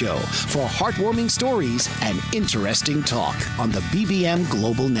Mike Show for heartwarming stories and interesting talk on the BBM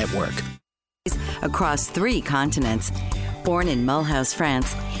Global Network. Across 3 continents. Born in Mulhouse,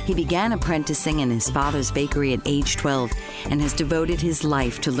 France, he began apprenticing in his father's bakery at age 12 and has devoted his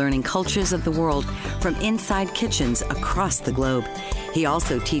life to learning cultures of the world from inside kitchens across the globe. He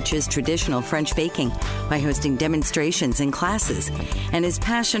also teaches traditional French baking by hosting demonstrations and classes, and his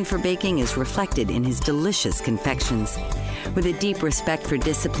passion for baking is reflected in his delicious confections. With a deep respect for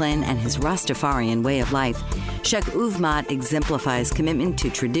discipline and his Rastafarian way of life, Chef Hugues Mott exemplifies commitment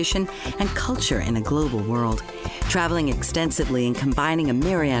to tradition and culture in a global world. Traveling extensively and combining a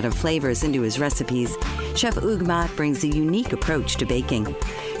myriad of flavors into his recipes, Chef Hugues Mott brings a unique approach to baking.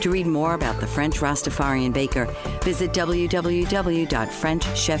 To read more about the French Rastafarian baker, visit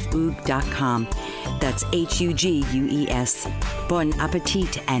www.frenchchefhugues.com. That's Hugues. Bon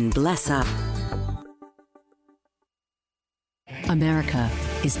appetit and bless up. America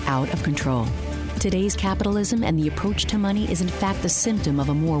is out of control. Today's capitalism and the approach to money is in fact the symptom of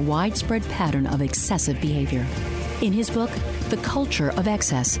a more widespread pattern of excessive behavior. In his book, The Culture of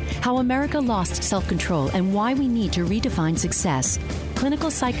Excess, How America Lost Self-Control and Why We Need to Redefine Success, clinical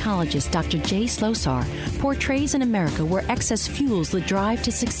psychologist Dr. Jay Slosar portrays an America where excess fuels the drive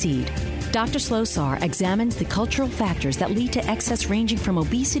to succeed. Dr. Slosar examines the cultural factors that lead to excess, ranging from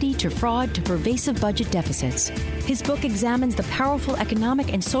obesity to fraud to pervasive budget deficits. His book examines the powerful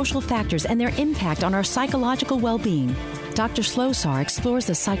economic and social factors and their impact on our psychological well-being. Dr. Slosar explores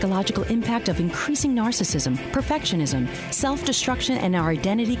the psychological impact of increasing narcissism, perfectionism, self-destruction, and our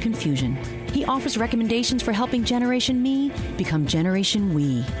identity confusion. He offers recommendations for helping Generation Me become Generation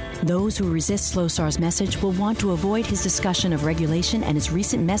We. Those who resist Slosar's message will want to avoid his discussion of regulation and his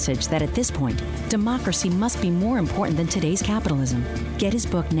recent message that at this point, democracy must be more important than today's capitalism. Get his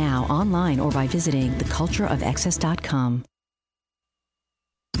book now online or by visiting thecultureofexcess.com.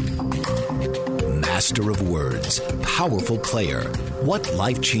 Master of words, powerful player. What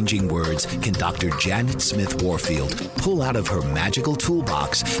life-changing words can Dr. Janet Smith Warfield pull out of her magical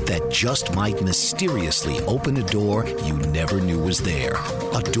toolbox that just might mysteriously open a door you never knew was there?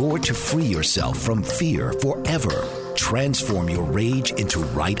 A door to free yourself from fear forever. Transform your rage into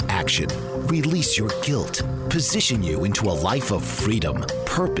right action. Release your guilt. Position you into a life of freedom,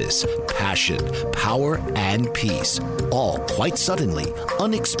 purpose, passion, power, and peace. All quite suddenly,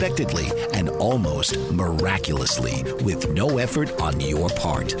 unexpectedly, and almost miraculously with no effort on your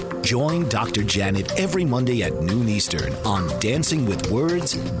part. Join Dr. Janet every Monday at noon Eastern on Dancing with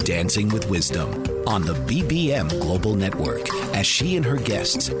Words, Dancing with Wisdom on the BBM Global Network as she and her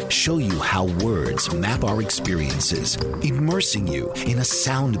guests show you how words map our experiences, immersing you in a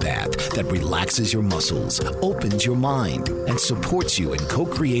sound bath that relaxes your muscles, opens your mind, and supports you in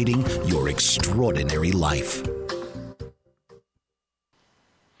co-creating your extraordinary life.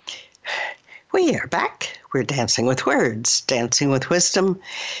 We are back. We're dancing with words, dancing with wisdom.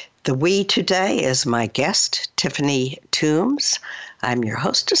 The we today is my guest, Tiffany Toombs. I'm your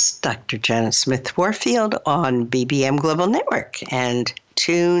hostess, Dr. Janet Smith Warfield on BBM Global Network and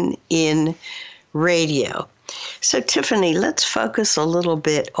Tune In Radio. So, Tiffany, let's focus a little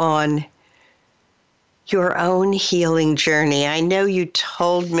bit on your own healing journey. I know you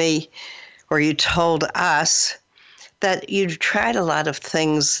told me, or you told us, that you tried a lot of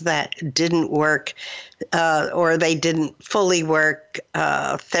things that didn't work, or they didn't fully work,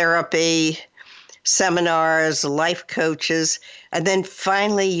 therapy, seminars, life coaches, and then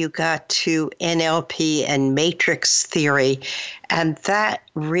finally you got to NLP and matrix theory, and that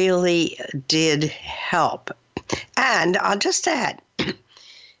really did help. And I'll just add,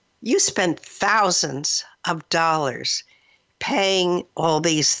 you spent thousands of dollars paying all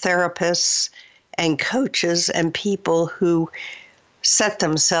these therapists and coaches and people who set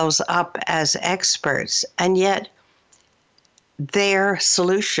themselves up as experts, and yet their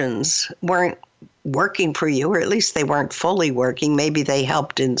solutions weren't working for you, or at least they weren't fully working. Maybe they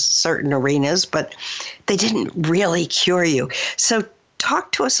helped in certain arenas, but they didn't really cure you. So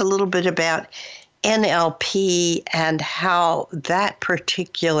talk to us a little bit about NLP and how that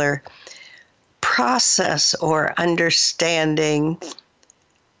particular process or understanding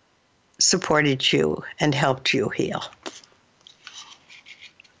supported you and helped you heal.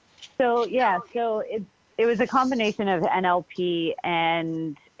 So it was a combination of NLP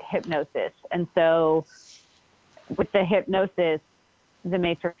and hypnosis. And so with the hypnosis, the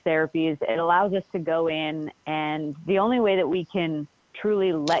matrix therapies, it allows us to go in, and the only way that we can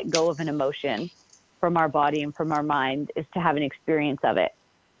truly let go of an emotion from our body and from our mind is to have an experience of it.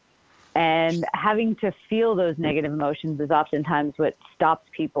 And having to feel those negative emotions is oftentimes what stops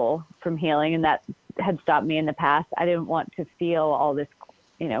people from healing. And that had stopped me in the past. I didn't want to feel all this,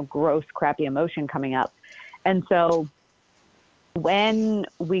 gross, crappy emotion coming up. And so when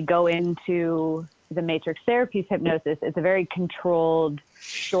we go into the matrix therapies hypnosis, it's a very controlled,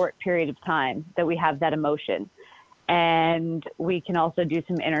 short period of time that we have that emotion. And we can also do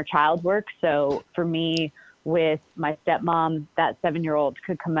some inner child work. So for me, with my stepmom, that 7-year-old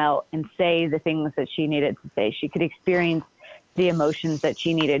could come out and say the things that she needed to say. She could experience the emotions that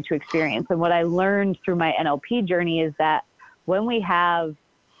she needed to experience. And what I learned through my NLP journey is that when we have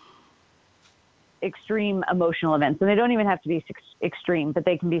extreme emotional events, and they don't even have to be extreme, but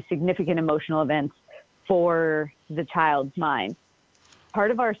they can be significant emotional events for the child's mind,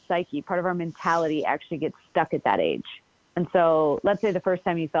 part of our psyche, part of our mentality actually gets stuck at that age. And so let's say the first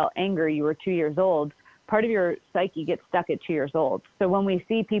time you felt anger, you were 2 years old. Part of your psyche gets stuck at 2 years old. So when we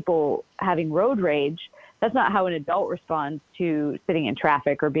see people having road rage, that's not how an adult responds to sitting in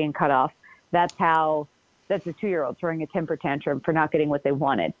traffic or being cut off. That's a 2-year-old throwing a temper tantrum for not getting what they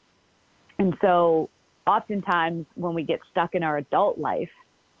wanted. And so oftentimes when we get stuck in our adult life,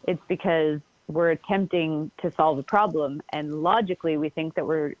 it's because we're attempting to solve a problem. And logically, we think that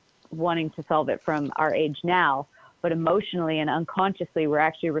we're wanting to solve it from our age now, but emotionally and unconsciously, we're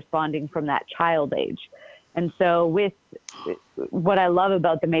actually responding from that child age. And so with what I love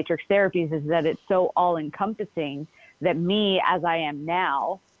about the matrix therapies is that it's so all-encompassing that me, as I am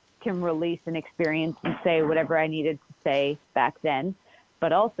now, can release an experience and say whatever I needed to say back then.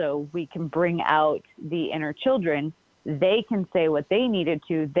 But also we can bring out the inner children. They can say what they needed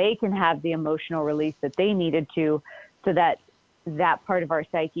to. They can have the emotional release that they needed to, so that that part of our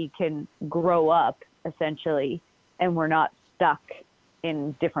psyche can grow up, essentially, and we're not stuck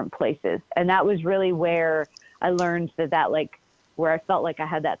in different places. And that was really where I learned that where I felt like I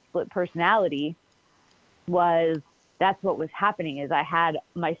had that split personality, was that's what was happening, is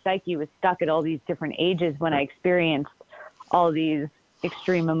my psyche was stuck at all these different ages when I experienced all these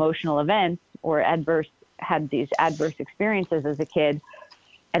extreme emotional events or had these adverse experiences as a kid.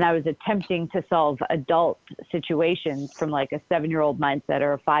 And I was attempting to solve adult situations from like a 7-year-old mindset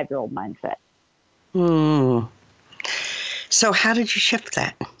or a 5-year-old mindset. So how did you shift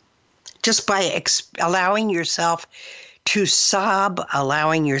that? Just by allowing yourself to sob,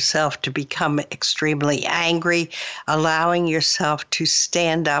 allowing yourself to become extremely angry, allowing yourself to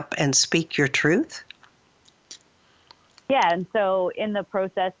stand up and speak your truth? Yeah, and so in the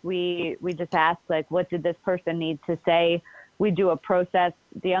process, we just ask, what did this person need to say? We do a process.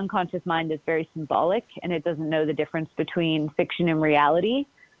 The unconscious mind is very symbolic, and it doesn't know the difference between fiction and reality.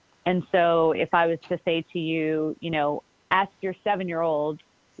 And so if I was to say to you, ask your 7-year-old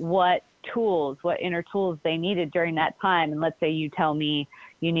what inner tools they needed during that time. And let's say you tell me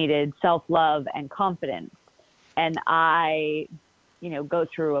you needed self-love and confidence. And I, go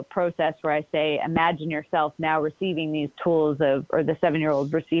through a process where I say, imagine yourself now receiving these tools or the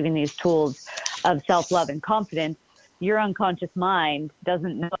 7-year-old receiving these tools of self-love and confidence. Your unconscious mind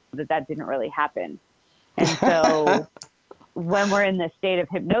doesn't know that didn't really happen. And so when we're in this state of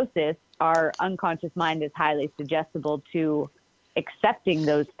hypnosis, our unconscious mind is highly suggestible to accepting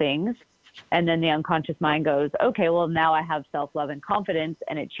those things. And then the unconscious mind goes, okay, well, now I have self-love and confidence,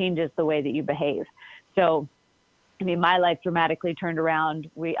 and it changes the way that you behave. So, my life dramatically turned around.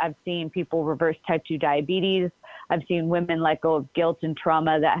 I've seen people reverse type 2 diabetes. I've seen women let go of guilt and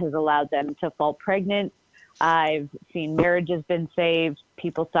trauma that has allowed them to fall pregnant. I've seen marriages been saved.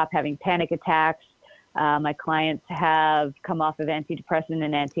 People stop having panic attacks. My clients have come off of antidepressant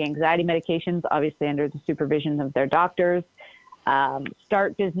and anti-anxiety medications, obviously under the supervision of their doctors.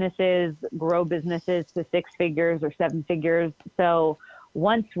 Start businesses, grow businesses to 6 figures or 7 figures. So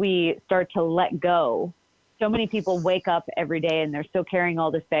once we start to let go, so many people wake up every day and they're still carrying all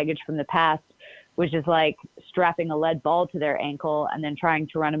this baggage from the past, which is like strapping a lead ball to their ankle and then trying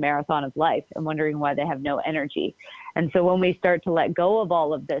to run a marathon of life and wondering why they have no energy. And so when we start to let go of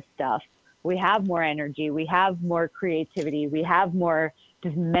all of this stuff, we have more energy, we have more creativity, we have more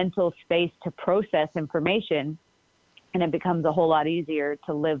just mental space to process information, and it becomes a whole lot easier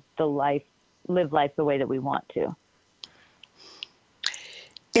to live life the way that we want to.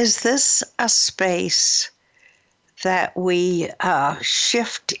 Is this a space that we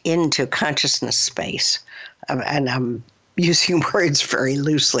shift into consciousness space? And I'm using words very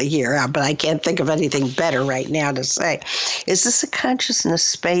loosely here, but I can't think of anything better right now to say. Is this a consciousness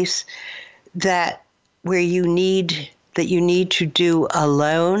space that you need to do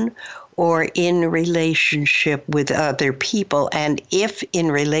alone or in relationship with other people? And if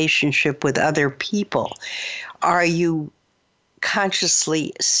in relationship with other people, are you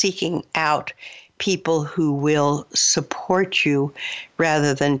consciously seeking out people who will support you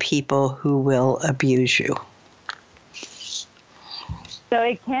rather than people who will abuse you? So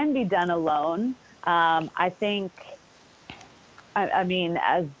it can be done alone. I think,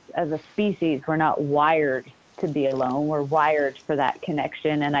 as a species, we're not wired to be alone. We're wired for that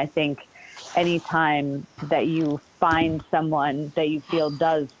connection. And I think anytime that you find someone that you feel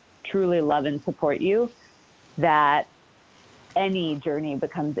does truly love and support you, that any journey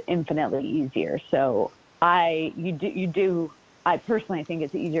becomes infinitely easier. So I personally think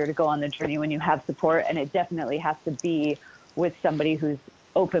it's easier to go on the journey when you have support, and it definitely has to be with somebody who's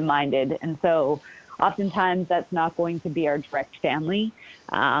open-minded. And so oftentimes that's not going to be our direct family.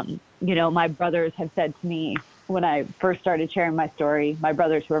 My brothers have said to me when I first started sharing my story, my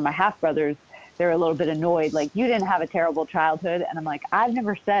brothers who are my half-brothers, they're a little bit annoyed, like, you didn't have a terrible childhood. And I'm like, I've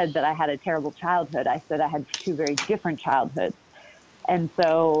never said that I had a terrible childhood. I said I had 2 very different childhoods. And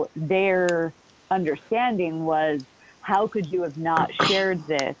so their understanding was, how could you have not shared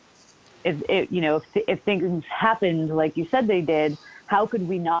this? If things happened like you said they did, how could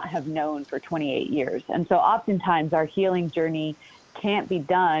we not have known for 28 years? And so oftentimes our healing journey can't be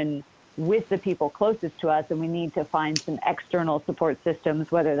done with the people closest to us, and we need to find some external support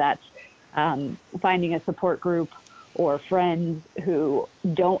systems, whether that's finding a support group or friends who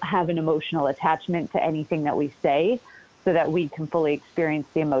don't have an emotional attachment to anything that we say, so that we can fully experience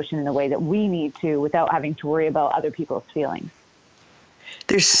the emotion in the way that we need to without having to worry about other people's feelings.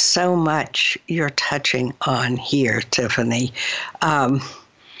 There's so much you're touching on here, Tiffany. I'm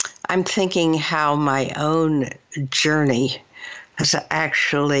thinking how my own journey has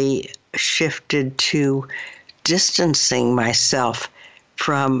actually shifted to distancing myself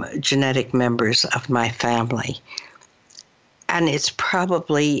from genetic members of my family. And it's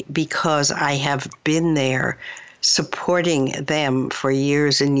probably because I have been there supporting them for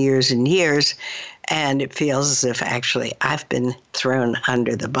years and years and years, and it feels as if actually I've been thrown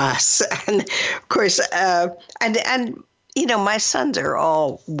under the bus. And of course, my sons are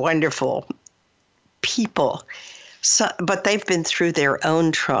all wonderful people, but they've been through their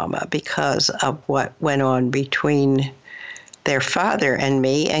own trauma because of what went on between their father and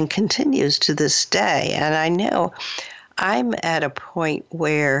me, and continues to this day. And I know I'm at a point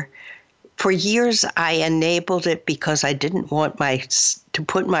where for years, I enabled it because I didn't want to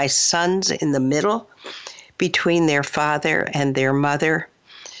put my sons in the middle between their father and their mother.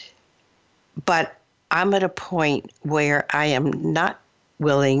 But I'm at a point where I am not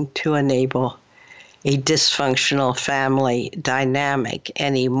willing to enable a dysfunctional family dynamic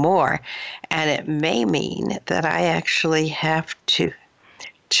anymore. And it may mean that I actually have to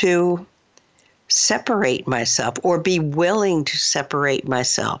to separate myself or be willing to separate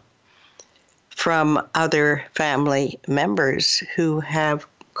myself from other family members who have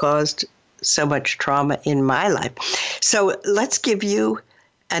caused so much trauma in my life. So let's give you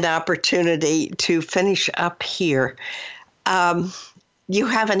an opportunity to finish up here. You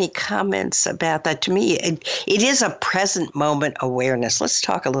have any comments about that? To me, it is a present moment awareness. Let's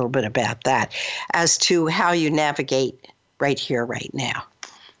talk a little bit about that as to how you navigate right here, right now.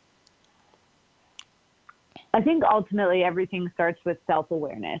 I think ultimately everything starts with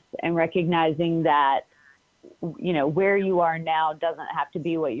self-awareness and recognizing that, you know, where you are now doesn't have to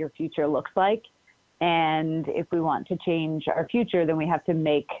be what your future looks like. And if we want to change our future, then we have to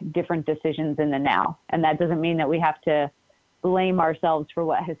make different decisions in the now. And that doesn't mean that we have to blame ourselves for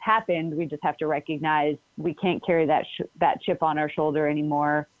what has happened. We just have to recognize we can't carry that chip on our shoulder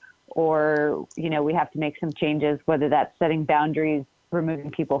anymore, or, you know, we have to make some changes, whether that's setting boundaries,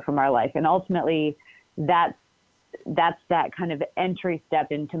 removing people from our life. And ultimately that's that kind of entry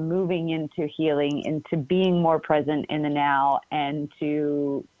step into moving into healing, into being more present in the now, and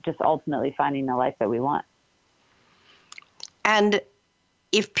to just ultimately finding the life that we want. And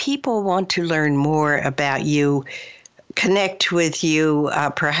if people want to learn more about you, connect with you,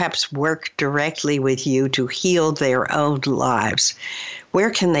 perhaps work directly with you to heal their own lives, where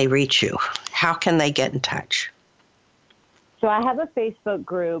can they reach you? How can they get in touch? So I have a Facebook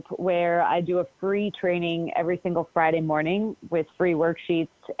group where I do a free training every single Friday morning with free worksheets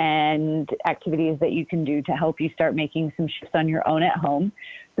and activities that you can do to help you start making some shifts on your own at home.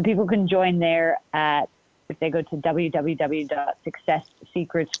 So people can join there if they go to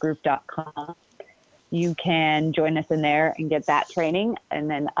www.successsecretsgroup.com. You can join us in there and get that training.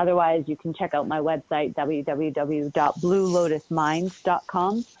 And then otherwise, you can check out my website,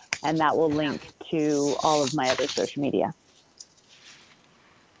 www.bluelotusminds.com, and that will link to all of my other social media.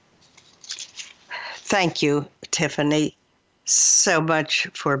 Thank you, Tiffany, so much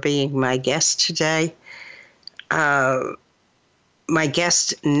for being my guest today. My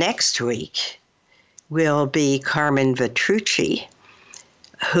guest next week will be Carmen Vitrucci,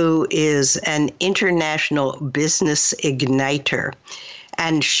 who is an international business igniter.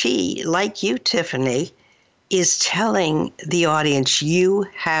 And she, like you, Tiffany, is telling the audience you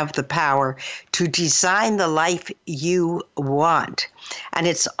have the power to design the life you want. And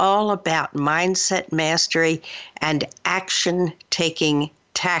it's all about mindset mastery and action-taking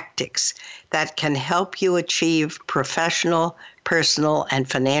tactics that can help you achieve professional, personal, and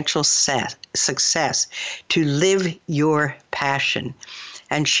financial success to live your passion.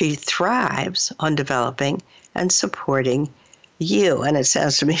 And she thrives on developing and supporting you. And it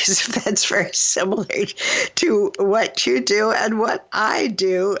sounds to me as if that's very similar to what you do and what I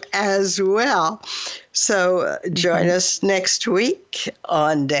do as well. So join us next week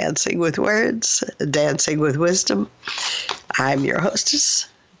on Dancing with Words, Dancing with Wisdom. I'm your hostess,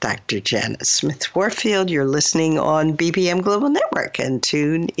 Dr. Janet Smith Warfield. You're listening on BBM Global Network and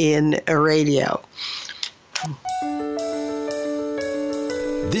Tune In Radio.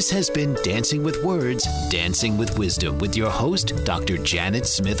 This has been Dancing with Words, Dancing with Wisdom with your host, Dr. Janet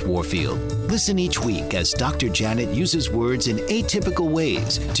Smith Warfield. Listen each week as Dr. Janet uses words in atypical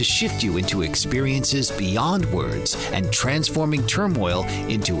ways to shift you into experiences beyond words and transforming turmoil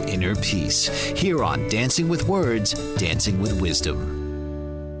into inner peace. Here on Dancing with Words, Dancing with Wisdom.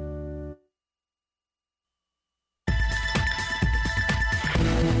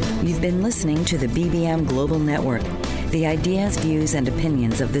 You've been listening to the BBM Global Network. The ideas, views, and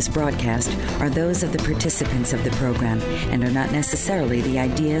opinions of this broadcast are those of the participants of the program and are not necessarily the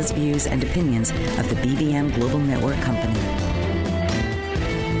ideas, views, and opinions of the BBM Global Network Company.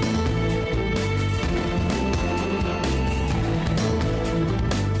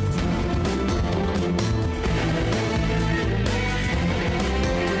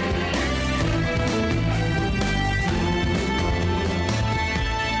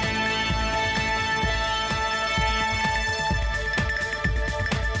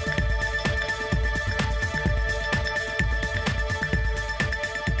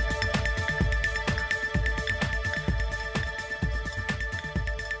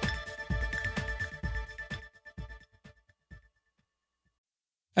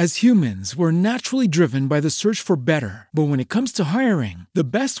 As humans, we're naturally driven by the search for better. But when it comes to hiring, the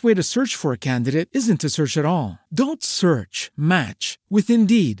best way to search for a candidate isn't to search at all. Don't search, match with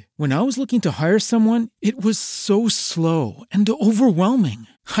Indeed. When I was looking to hire someone, it was so slow and overwhelming.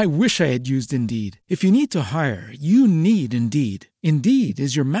 I wish I had used Indeed. If you need to hire, you need Indeed. Indeed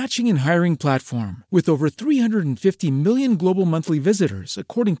is your matching and hiring platform with over 350 million global monthly visitors,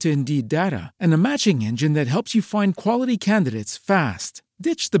 according to Indeed data, and a matching engine that helps you find quality candidates fast.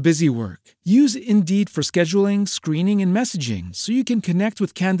 Ditch the busy work. Use Indeed for scheduling, screening, and messaging so you can connect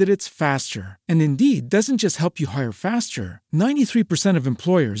with candidates faster. And Indeed doesn't just help you hire faster. 93% of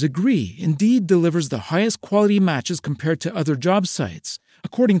employers agree Indeed delivers the highest quality matches compared to other job sites,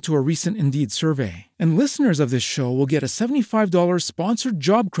 according to a recent Indeed survey. And listeners of this show will get a $75 sponsored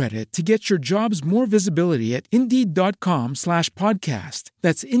job credit to get your jobs more visibility at Indeed.com/podcast.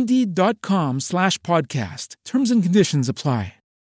 That's Indeed.com/podcast. Terms and conditions apply.